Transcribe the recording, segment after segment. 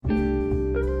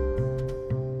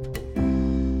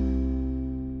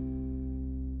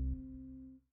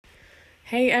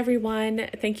Hey everyone,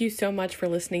 thank you so much for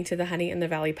listening to the Honey in the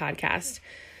Valley podcast.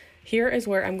 Here is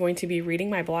where I'm going to be reading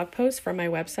my blog post from my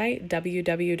website,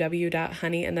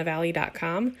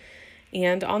 www.honeyinthevalley.com.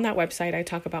 And on that website, I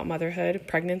talk about motherhood,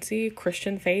 pregnancy,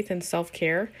 Christian faith, and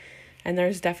self-care. And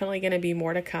there's definitely going to be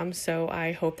more to come, so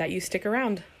I hope that you stick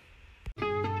around.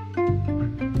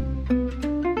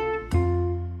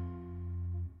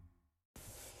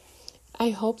 I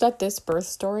hope that this birth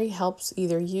story helps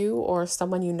either you or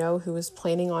someone you know who is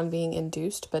planning on being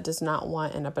induced but does not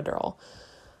want an epidural.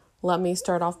 Let me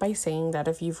start off by saying that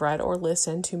if you've read or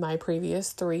listened to my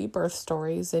previous 3 birth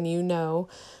stories, then you know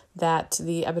that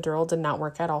the epidural did not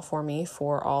work at all for me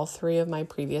for all 3 of my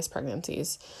previous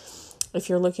pregnancies. If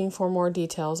you're looking for more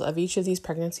details of each of these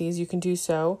pregnancies, you can do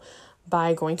so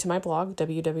by going to my blog,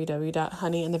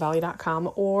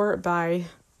 www.honeyinthevalley.com, or by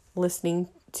listening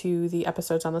to the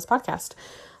episodes on this podcast.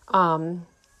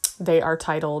 They are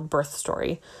titled Birth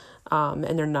Story,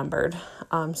 and they're numbered.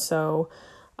 Where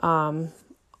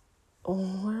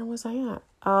was I at?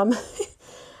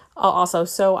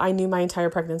 So I knew my entire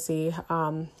pregnancy,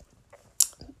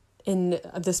 in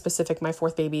this specific, my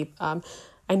 4th baby, I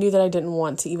knew that I didn't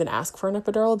want to even ask for an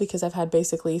epidural because I've had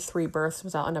basically 3 births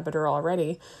without an epidural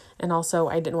already. And also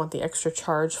I didn't want the extra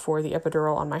charge for the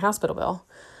epidural on my hospital bill.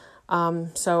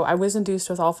 So I was induced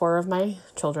with all 4 of my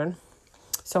children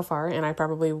so far, and I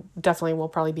definitely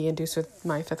will be induced with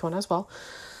my 5th one as well.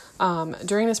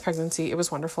 During this pregnancy, it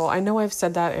was wonderful. I know I've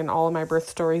said that in all of my birth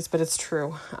stories, but it's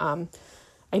true. I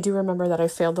do remember that I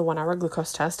failed the 1-hour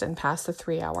glucose test and passed the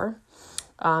 3-hour.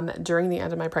 During the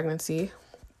end of my pregnancy,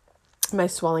 my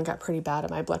swelling got pretty bad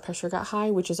and my blood pressure got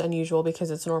high, which is unusual because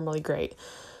it's normally great.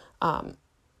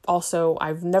 Also,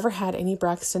 I've never had any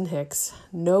Braxton Hicks,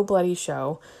 no bloody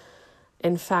show.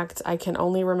 In fact, I can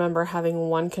only remember having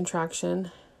 1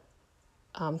 contraction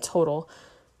total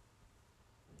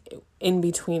in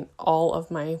between all of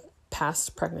my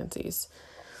past pregnancies.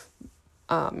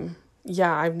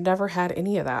 I've never had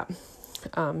any of that.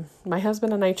 My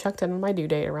husband and I checked in on my due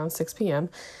date around 6 p.m.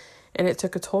 and it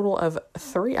took a total of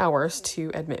 3 hours to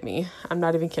admit me. I'm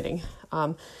not even kidding.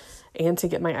 And to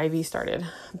get my IV started.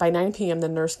 By 9 p.m., the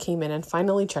nurse came in and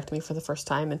finally checked me for the first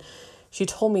time, and she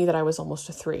told me that I was almost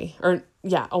a 3, and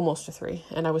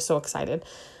I was so excited.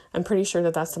 I'm pretty sure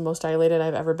that that's the most dilated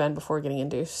I've ever been before getting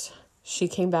induced. She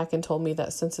came back and told me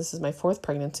that since this is my 4th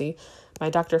pregnancy, my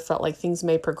doctor felt like things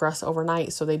may progress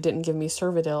overnight, so they didn't give me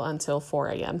Cervidil until 4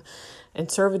 a.m. And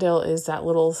Cervidil is that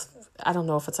little, I don't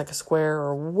know if it's like a square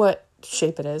or what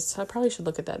shape it is. I probably should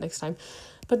look at that next time.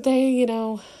 But they,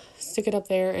 stick it up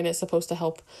there, and it's supposed to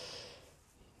help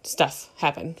stuff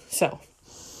happen. So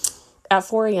at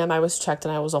 4 a.m., I was checked,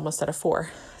 and I was almost at a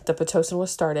 4. The Pitocin was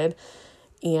started,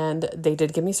 and they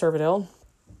did give me Cervidil.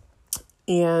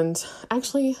 And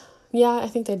actually, I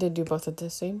think they did do both at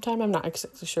the same time. I'm not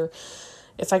exactly sure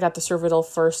if I got the Cervidil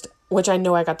first, which I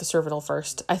know I got the Cervidil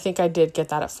first. I think I did get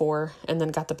that at 4 and then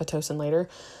got the Pitocin later.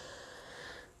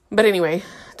 But anyway,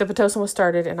 the Pitocin was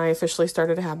started, and I officially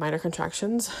started to have minor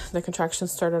contractions. The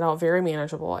contractions started out very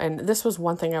manageable, and this was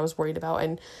one thing I was worried about.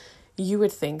 And you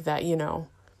would think that,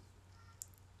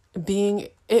 being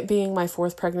my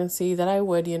 4th pregnancy, that I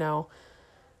would,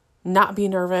 not be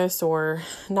nervous or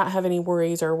not have any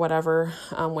worries or whatever,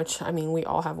 which, we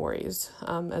all have worries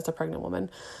as a pregnant woman.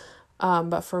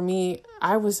 But for me,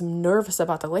 I was nervous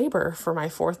about the labor for my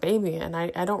 4th baby, and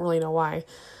I don't really know why.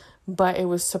 But it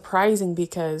was surprising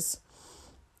because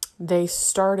they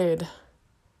started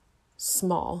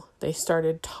small. They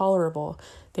started tolerable.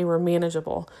 They were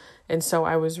manageable. And so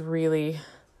I was really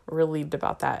relieved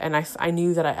about that. And I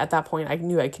knew that at that point, I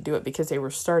knew I could do it because they were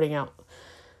starting out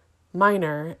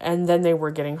minor and then they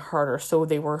were getting harder. So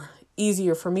they were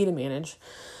easier for me to manage.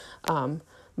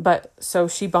 But so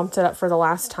she bumped it up for the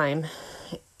last time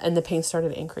and the pain started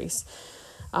to increase.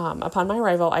 Upon my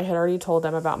arrival, I had already told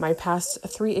them about my past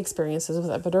 3 experiences with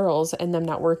epidurals and them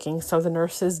not working. So the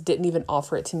nurses didn't even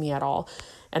offer it to me at all.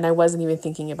 And I wasn't even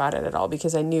thinking about it at all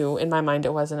because I knew in my mind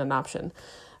it wasn't an option.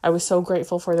 I was so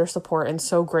grateful for their support and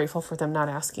so grateful for them not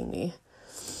asking me.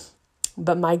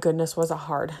 But my goodness, was it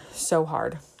hard. So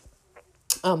hard.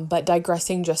 But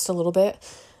digressing just a little bit,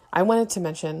 I wanted to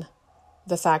mention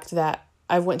the fact that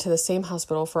I went to the same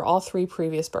hospital for all 3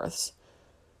 previous births.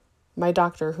 My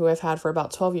doctor, who I've had for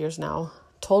about 12 years now,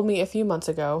 told me a few months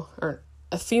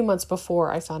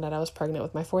before I found out I was pregnant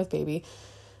with my 4th baby,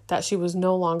 that she was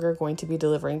no longer going to be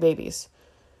delivering babies.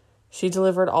 She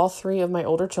delivered all 3 of my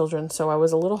older children, so I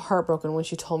was a little heartbroken when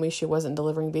she told me she wasn't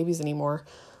delivering babies anymore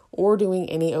or doing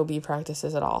any OB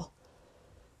practices at all.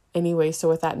 Anyway, so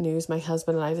with that news, my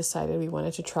husband and I decided we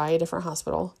wanted to try a different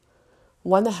hospital,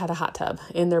 one that had a hot tub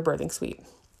in their birthing suite.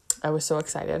 I was so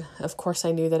excited. Of course,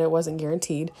 I knew that it wasn't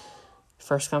guaranteed.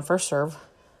 First come, first serve.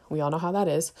 We all know how that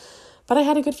is. But I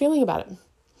had a good feeling about it.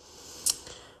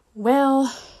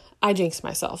 Well, I jinxed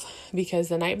myself because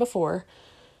the night before,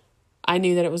 I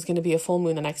knew that it was going to be a full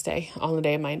moon the next day on the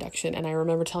day of my induction. And I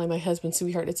remember telling my husband,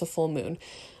 sweetheart, it's a full moon.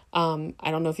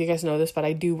 I don't know if you guys know this, but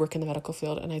I do work in the medical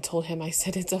field. And I told him, I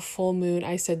said, it's a full moon.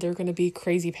 I said, they're going to be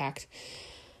crazy packed.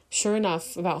 Sure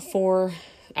enough, about 4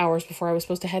 hours before I was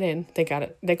supposed to head in,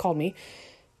 they called me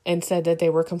and said that they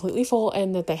were completely full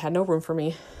and that they had no room for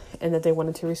me and that they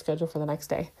wanted to reschedule for the next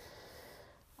day.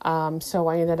 So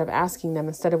I ended up asking them,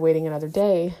 instead of waiting another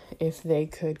day, if they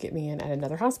could get me in at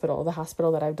another hospital, the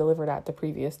hospital that I've delivered at the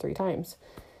previous 3 times.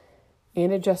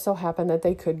 And it just so happened that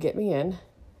they could get me in.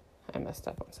 I messed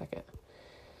up 1 second.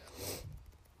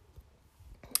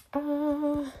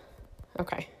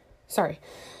 Okay. Sorry.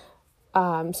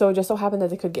 So it just so happened that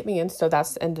they could get me in. So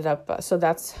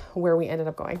that's where we ended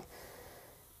up going.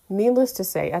 Needless to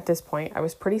say, at this point, I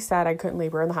was pretty sad I couldn't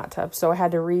labor in the hot tub. So I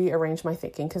had to rearrange my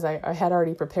thinking because I had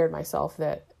already prepared myself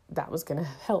that was going to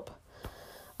help.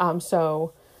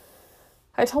 So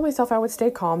I told myself I would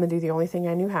stay calm and do the only thing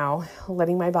I knew how,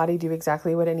 letting my body do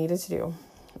exactly what it needed to do.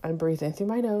 I breathed in through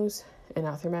my nose and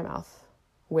out through my mouth,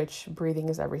 which breathing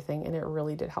is everything, and it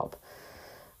really did help.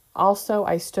 Also,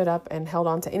 I stood up and held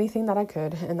on to anything that I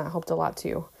could, and that helped a lot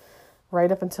too,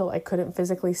 right up until I couldn't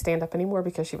physically stand up anymore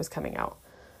because she was coming out.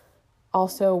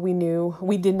 Also,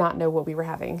 we did not know what we were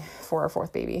having for our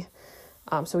 4th baby.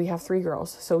 So we have 3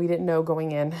 girls. So we didn't know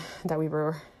going in that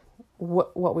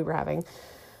what we were having.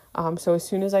 So as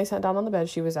soon as I sat down on the bed,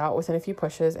 she was out within a few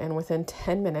pushes, and within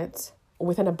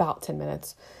about 10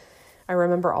 minutes, I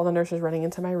remember all the nurses running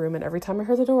into my room, and every time I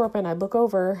heard the door open, I'd look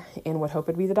over and would hope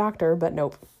it'd be the doctor, but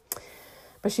nope.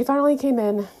 But she finally came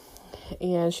in,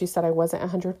 and she said I wasn't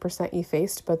 100%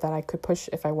 effaced, but that I could push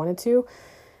if I wanted to.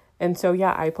 And so,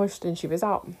 yeah, I pushed and she was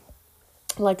out.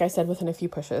 Like I said, within a few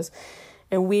pushes.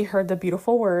 And we heard the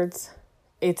beautiful words,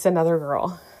 "It's another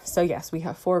girl." So yes, we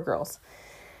have 4 girls.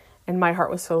 And my heart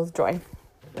was filled with joy.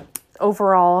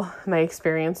 Overall, my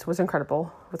experience was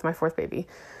incredible with my 4th baby.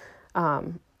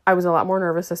 I was a lot more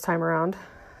nervous this time around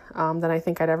than I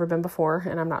think I'd ever been before.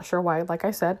 And I'm not sure why, like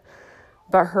I said.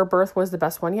 But her birth was the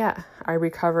best one yet. I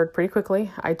recovered pretty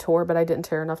quickly. I tore, but I didn't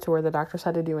tear enough to where the doctors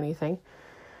had to do anything.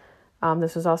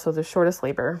 This was also the shortest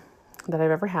labor that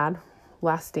I've ever had,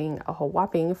 lasting a whole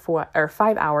whopping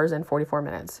 5 hours and 44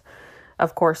 minutes.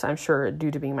 Of course, I'm sure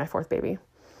due to being my 4th baby.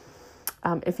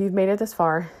 If you've made it this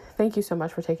far, thank you so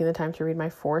much for taking the time to read my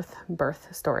 4th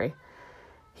birth story.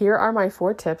 Here are my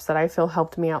 4 tips that I feel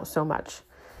helped me out so much.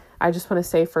 I just want to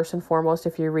say, first and foremost,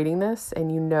 if you're reading this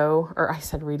and you know, or I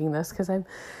said reading this because I'm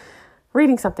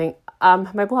reading something,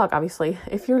 my blog, obviously,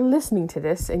 if you're listening to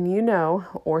this and you know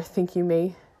or think you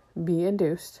may be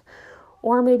induced,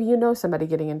 or maybe you know somebody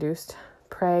getting induced,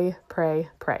 pray, pray,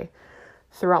 pray.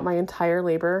 Throughout my entire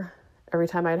labor, every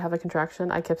time I'd have a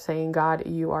contraction, I kept saying, "God,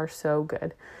 you are so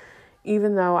good."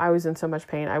 Even though I was in so much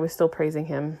pain, I was still praising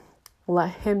him.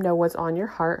 Let him know what's on your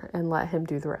heart and let him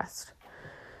do the rest.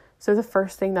 So the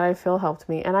first thing that I feel helped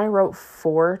me, and I wrote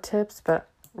 4 tips, but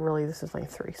really this is like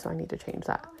 3, so I need to change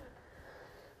that.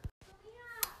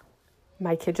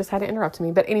 My kid just had to interrupt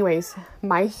me. But anyways,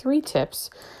 my 3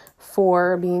 tips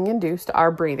for being induced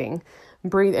are breathing.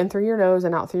 Breathe in through your nose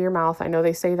and out through your mouth. I know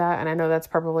they say that, and I know that's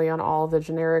probably on all the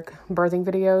generic birthing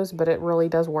videos, but it really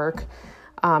does work.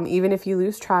 Even if you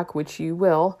lose track, which you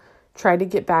will, try to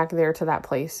get back there to that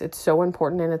place. It's so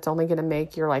important, and it's only going to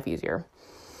make your life easier.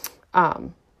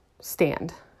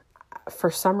 Stand.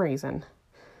 For some reason,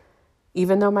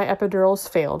 even though my epidurals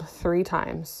failed 3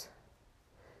 times,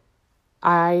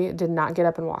 I did not get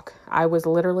up and walk. I was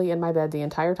literally in my bed the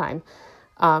entire time.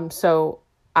 So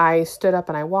I stood up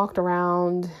and I walked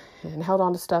around and held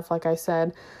on to stuff, like I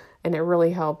said, and it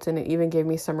really helped. And it even gave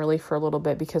me some relief for a little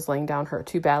bit because laying down hurt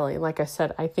too badly. Like I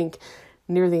said, I think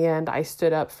near the end, I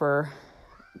stood up for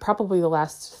probably the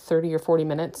last 30 or 40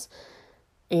 minutes.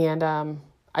 And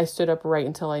I stood up right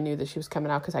until I knew that she was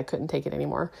coming out because I couldn't take it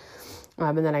anymore.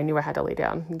 And then I knew I had to lay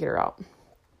down and get her out.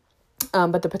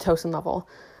 But the Pitocin level.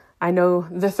 I know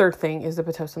the 3rd thing is the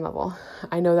Pitocin level.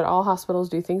 I know that all hospitals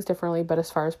do things differently, but as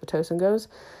far as Pitocin goes,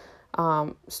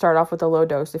 start off with a low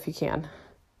dose if you can.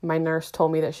 My nurse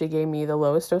told me that she gave me the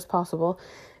lowest dose possible,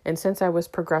 and since I was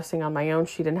progressing on my own,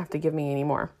 she didn't have to give me any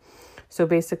more. So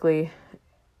basically,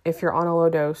 if you're on a low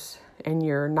dose and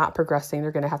you're not progressing,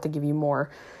 they're going to have to give you more,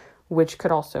 which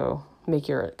could also make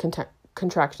your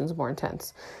contractions more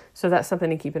intense. So that's something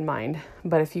to keep in mind.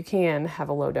 But if you can, have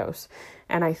a low dose.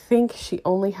 And I think she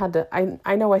only had to,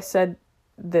 I know I said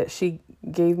that she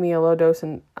gave me a low dose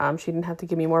and she didn't have to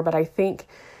give me more, but I think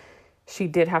she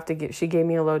gave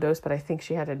me a low dose, but I think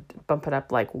she had to bump it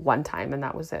up like one time, and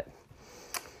that was it.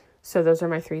 So those are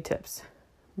my 3 tips: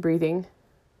 breathing,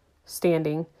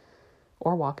 standing,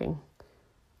 or walking,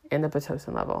 and the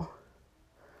Pitocin level.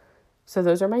 So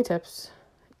those are my tips.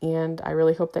 And I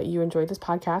really hope that you enjoyed this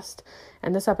podcast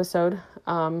and this episode.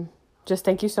 Just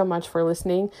thank you so much for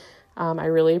listening. I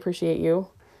really appreciate you.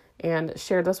 And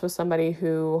share this with somebody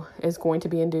who is going to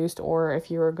be induced, or if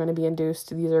you're going to be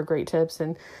induced, these are great tips.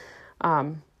 And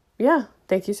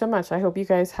thank you so much. I hope you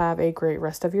guys have a great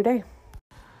rest of your day.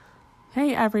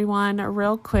 Hey everyone,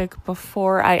 real quick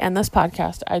before I end this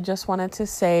podcast, I just wanted to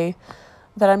say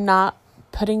that I'm not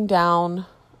putting down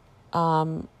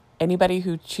anybody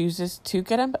who chooses to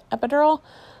get an epidural.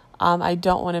 I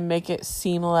don't want to make it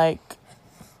seem like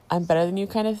I'm better than you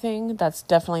kind of thing. That's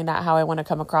definitely not how I want to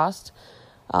come across.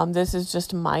 This is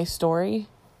just my story,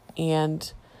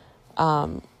 and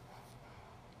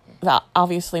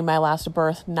obviously my last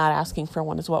birth, not asking for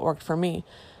one is what worked for me.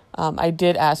 I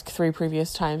did ask 3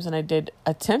 previous times, and I did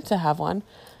attempt to have one,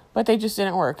 but they just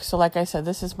didn't work. So like I said,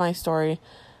 this is my story.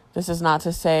 This is not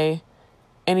to say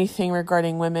anything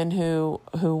regarding women who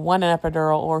want an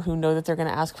epidural, or who know that they're going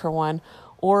to ask for one,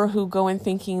 or who go in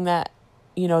thinking that,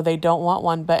 they don't want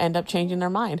one, but end up changing their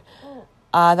mind.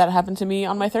 That happened to me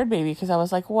on my 3rd baby, because I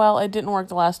was like, well, it didn't work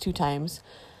the last 2 times.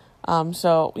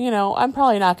 So, I'm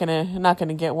probably not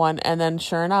gonna get one. And then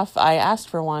sure enough, I asked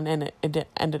for one, and it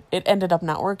ended up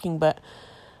not working. But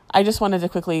I just wanted to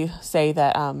quickly say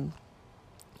that,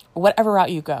 whatever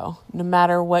route you go, no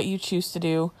matter what you choose to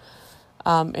do,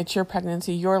 it's your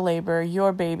pregnancy, your labor,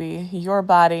 your baby, your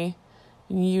body.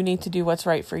 You need to do what's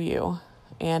right for you.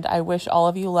 And I wish all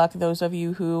of you luck. Those of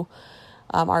you who,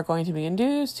 are going to be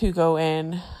induced, who go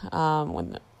in,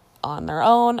 when on their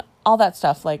own, all that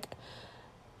stuff. Like,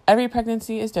 every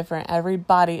pregnancy is different. Every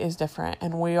body is different,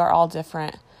 and we are all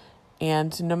different.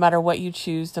 And no matter what you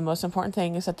choose, the most important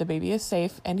thing is that the baby is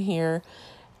safe and here.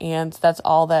 And that's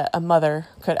all that a mother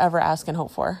could ever ask and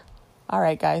hope for. All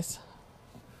right, guys.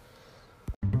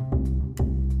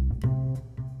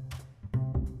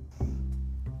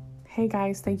 Hey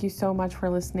guys, thank you so much for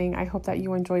listening. I hope that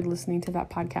you enjoyed listening to that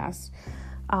podcast.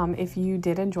 If you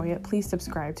did enjoy it, please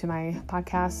subscribe to my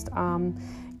podcast,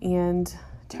 and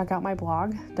check out my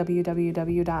blog,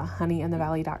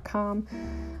 www.honeyinthevalley.com.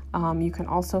 You can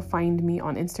also find me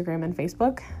on Instagram and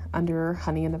Facebook under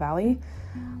Honey in the Valley.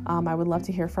 I would love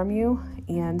to hear from you,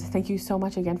 and thank you so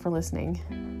much again for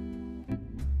listening.